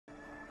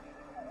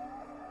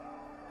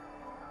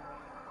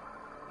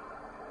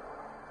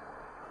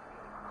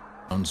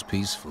Sounds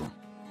peaceful.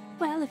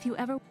 Well, if you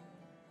ever...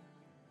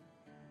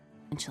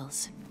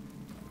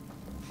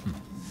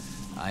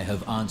 I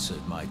have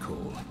answered my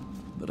call,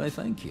 but I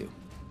thank you.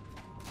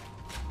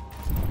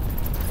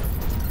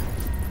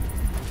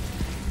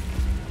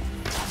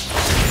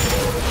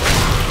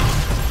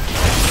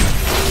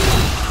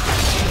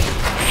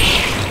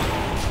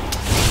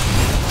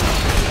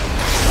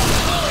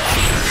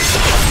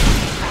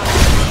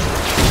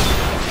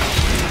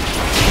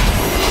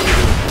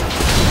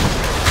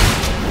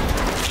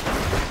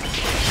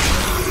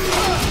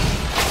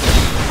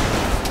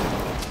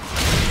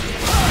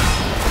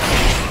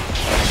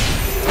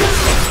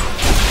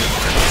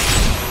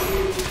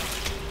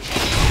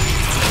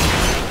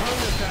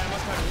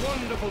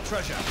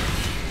 Treasure.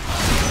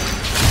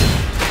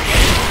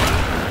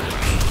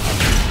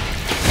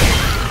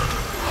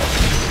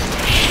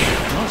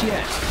 Not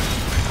yet.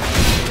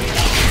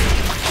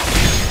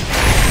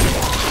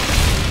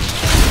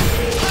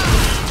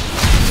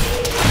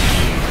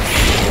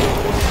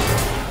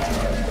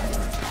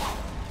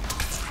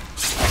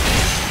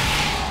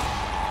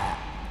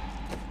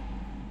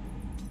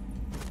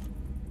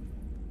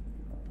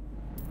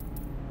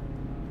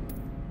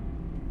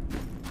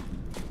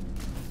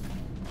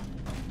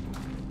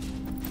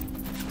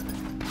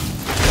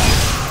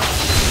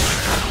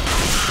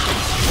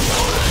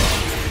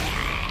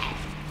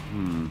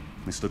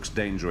 This looks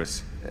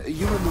dangerous.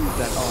 You remove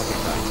that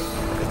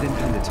artifact, then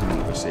hand it to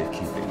me for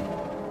safekeeping.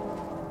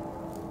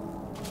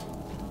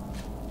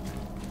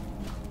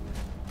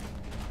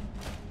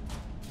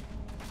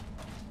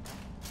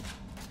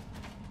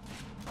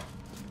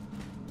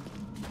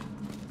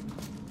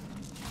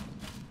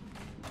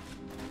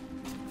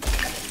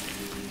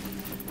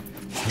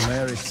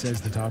 Cleric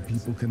says that our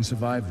people can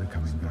survive the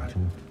coming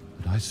battle,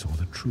 but I saw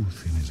the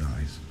truth in his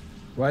eyes.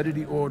 Why did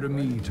he order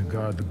me to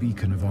guard the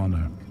beacon of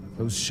honor?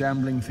 Those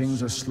shambling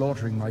things are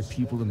slaughtering my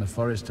people in the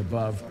forest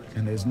above,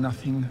 and there's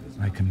nothing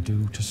I can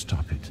do to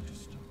stop it.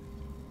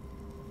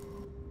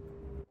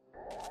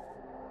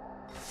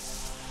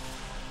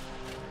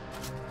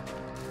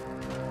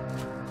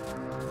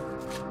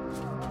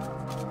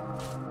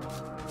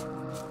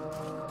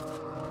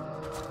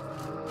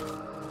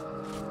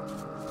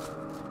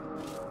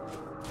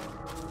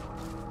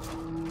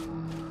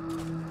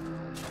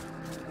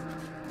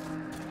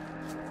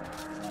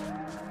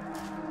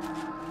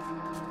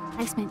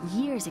 I spent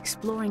years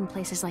exploring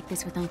places like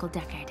this with Uncle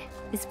Deckard.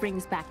 This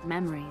brings back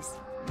memories.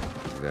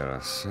 There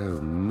are so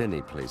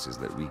many places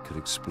that we could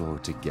explore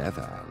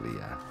together,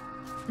 Leah.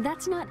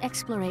 That's not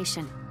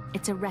exploration.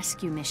 It's a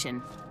rescue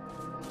mission.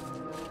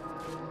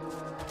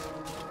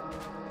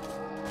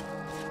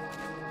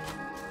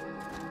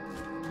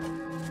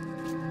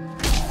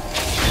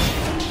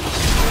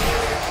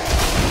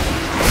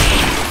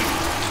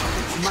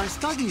 My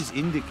studies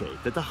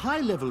indicate that a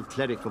high-level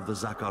cleric of the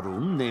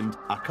Zakarum named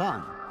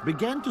Akan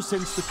began to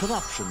sense the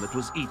corruption that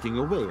was eating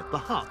away at the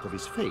heart of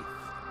his faith.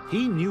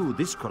 He knew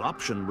this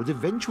corruption would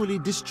eventually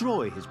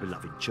destroy his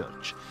beloved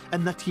church,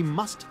 and that he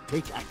must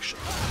take action.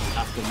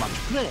 After much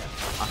prayer,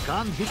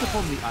 Akan hit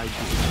upon the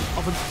idea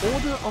of an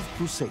order of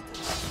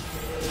crusaders.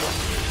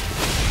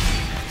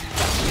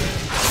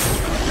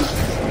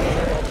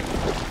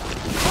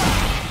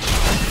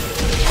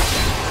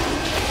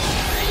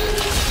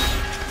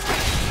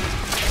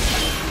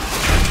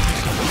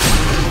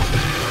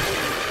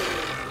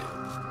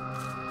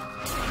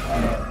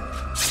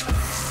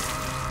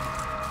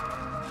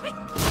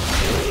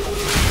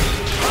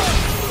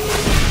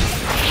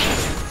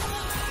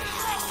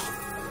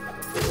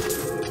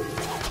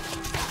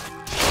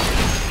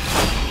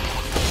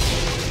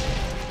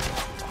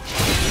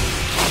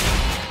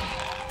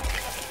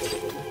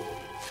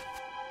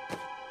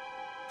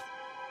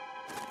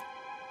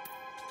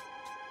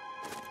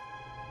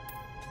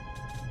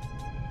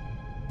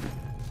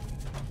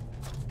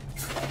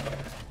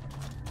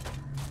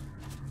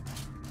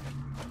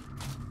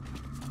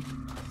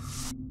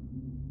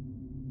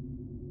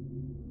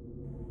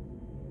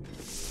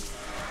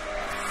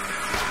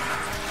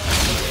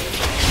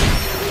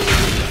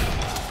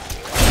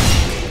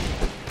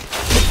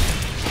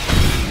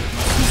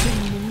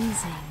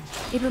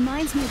 It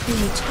reminds me of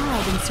being a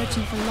child and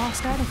searching for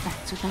lost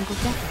artifacts with Uncle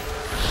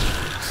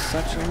Deckard.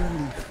 Such a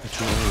relief that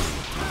you're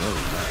able to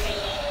know.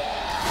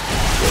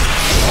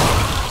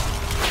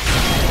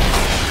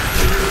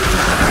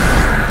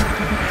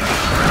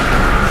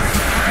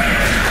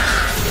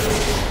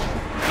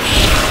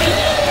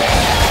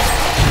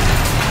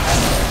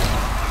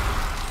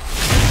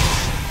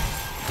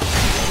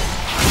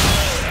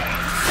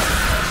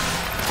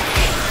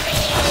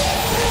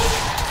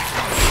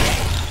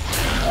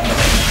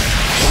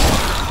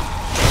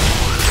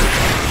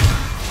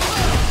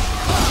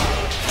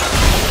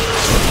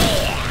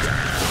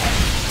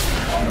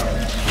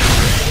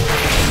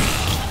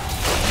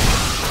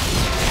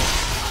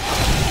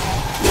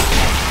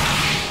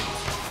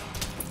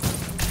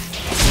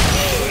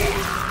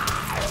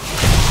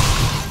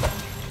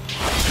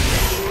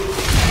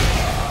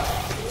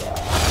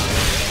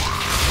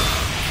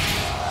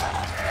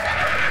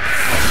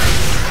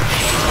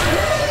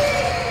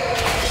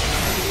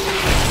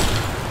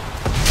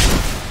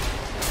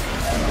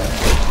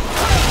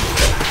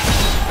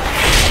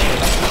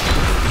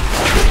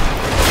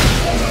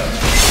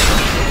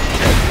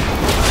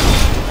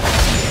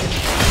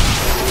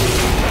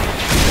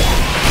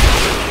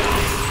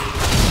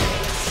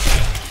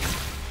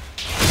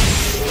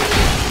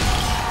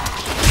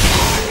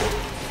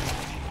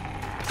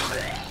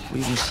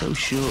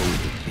 sure we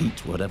could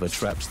beat whatever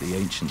traps the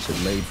ancients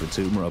had laid for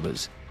tomb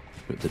robbers.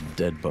 But the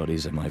dead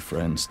bodies of my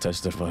friends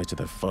testify to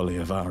the folly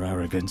of our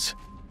arrogance.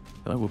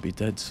 I will be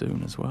dead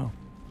soon as well.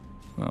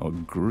 Our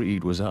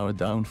greed was our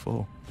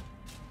downfall.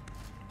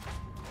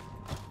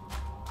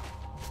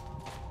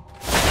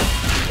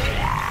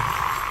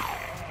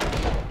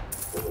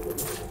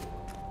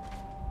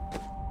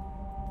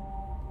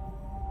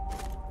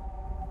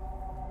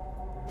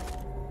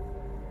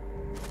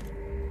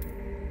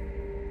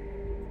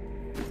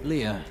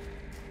 Leah,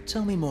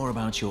 tell me more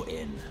about your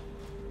inn.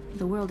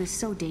 The world is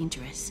so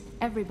dangerous.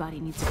 Everybody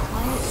needs a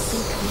quiet,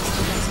 safe place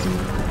to rest and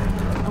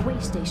recover. A way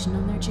station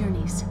on their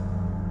journeys.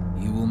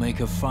 You will make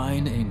a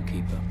fine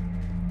innkeeper.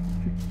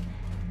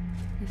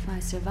 If I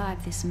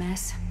survive this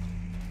mess.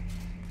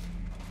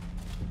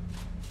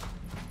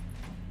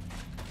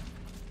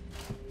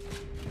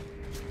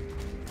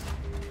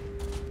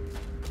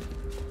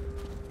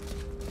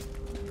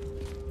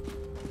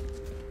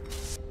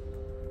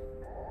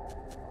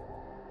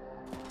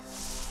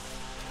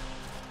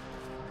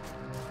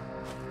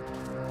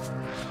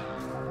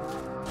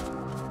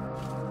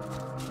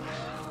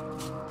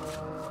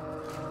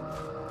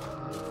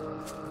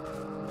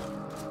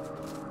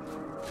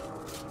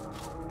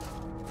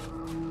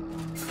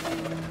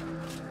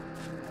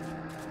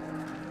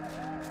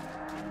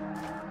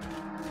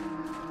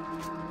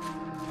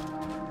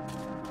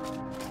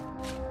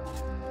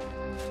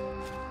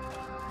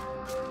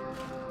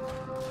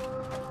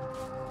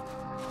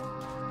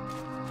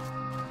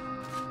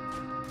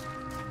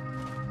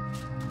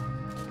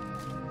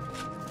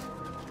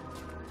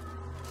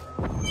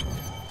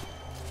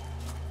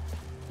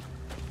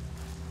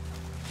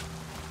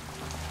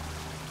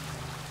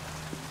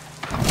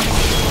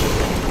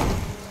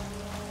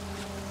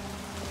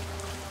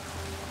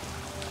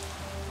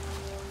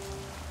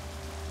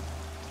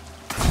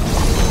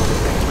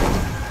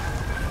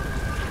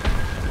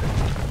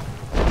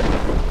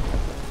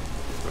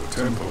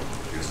 Temple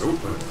is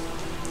open.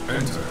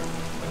 Enter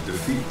and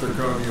defeat the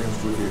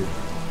guardians within.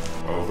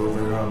 Although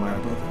they are my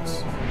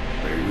brothers,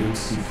 they will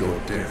seek your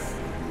death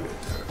when you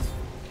enter.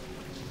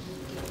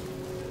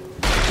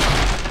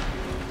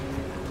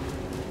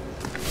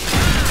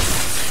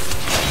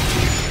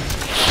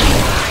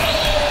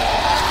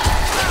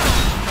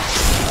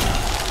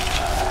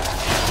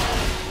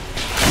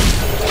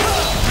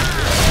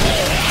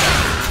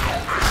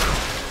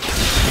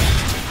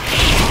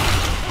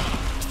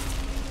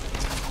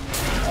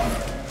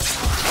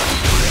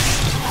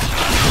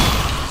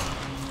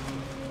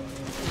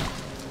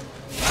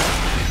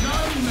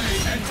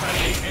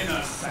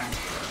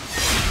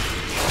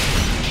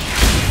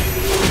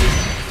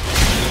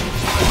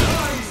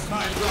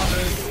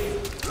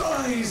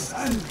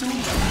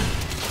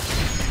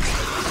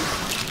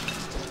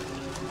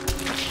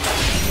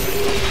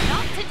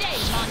 Not today,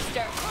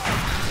 monster!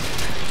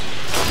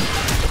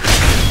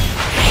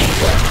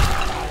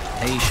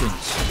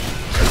 Patience.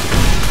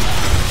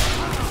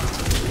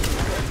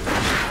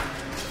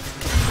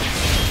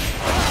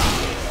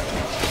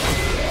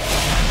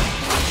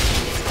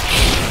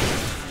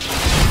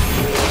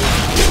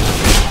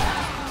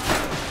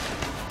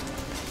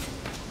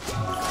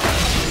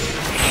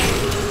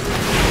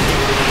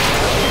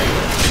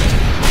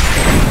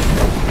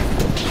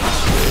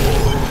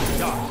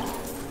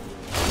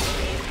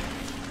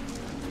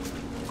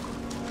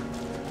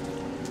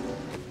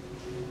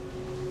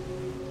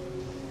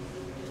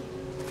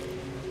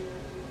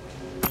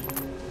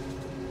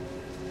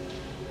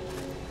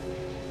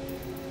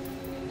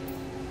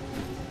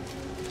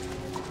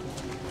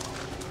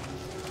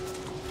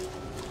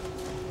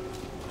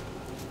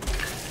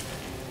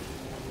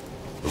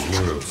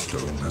 The world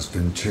stone has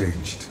been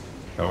changed.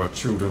 Our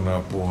children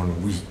are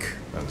born weak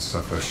and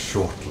suffer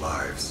short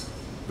lives.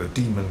 The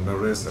demon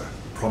Nereza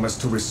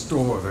promised to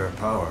restore their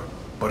power,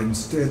 but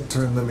instead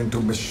turned them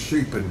into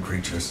misshapen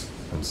creatures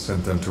and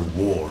sent them to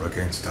war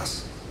against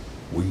us.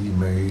 We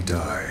may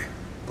die,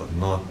 but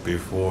not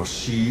before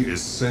she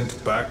is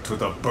sent back to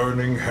the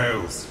burning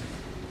hells.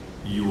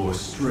 Your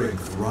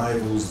strength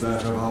rivals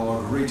that of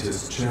our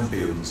greatest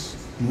champions.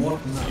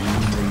 What now? You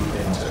may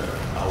enter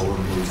our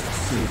most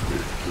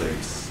sacred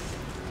place.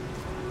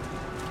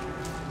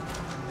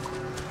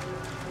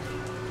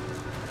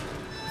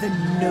 The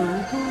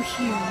noble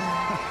hero.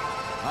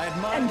 I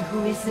admire. And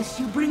who is this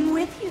you bring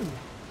with you?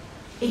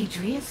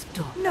 Adria's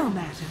daughter. No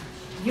matter.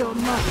 Your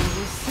mother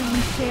will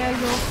soon share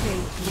your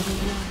fate, little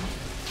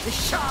one. The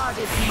shard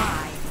is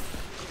mine.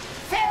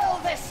 Fill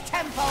this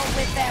temple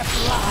with their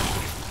blood.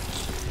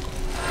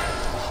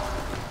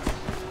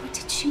 What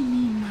did she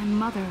mean, my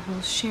mother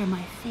will share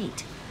my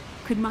fate?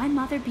 Could my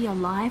mother be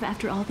alive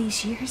after all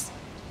these years?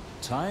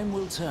 Time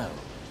will tell.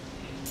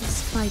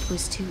 This fight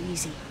was too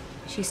easy.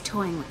 She's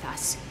toying with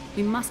us.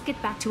 We must get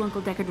back to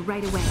Uncle Deckard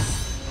right away.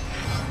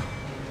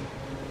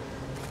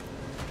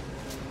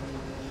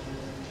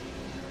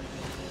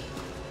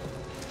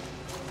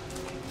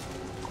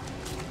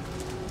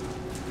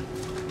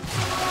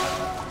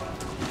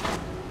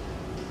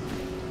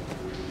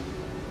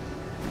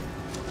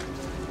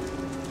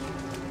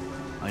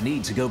 I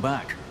need to go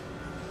back.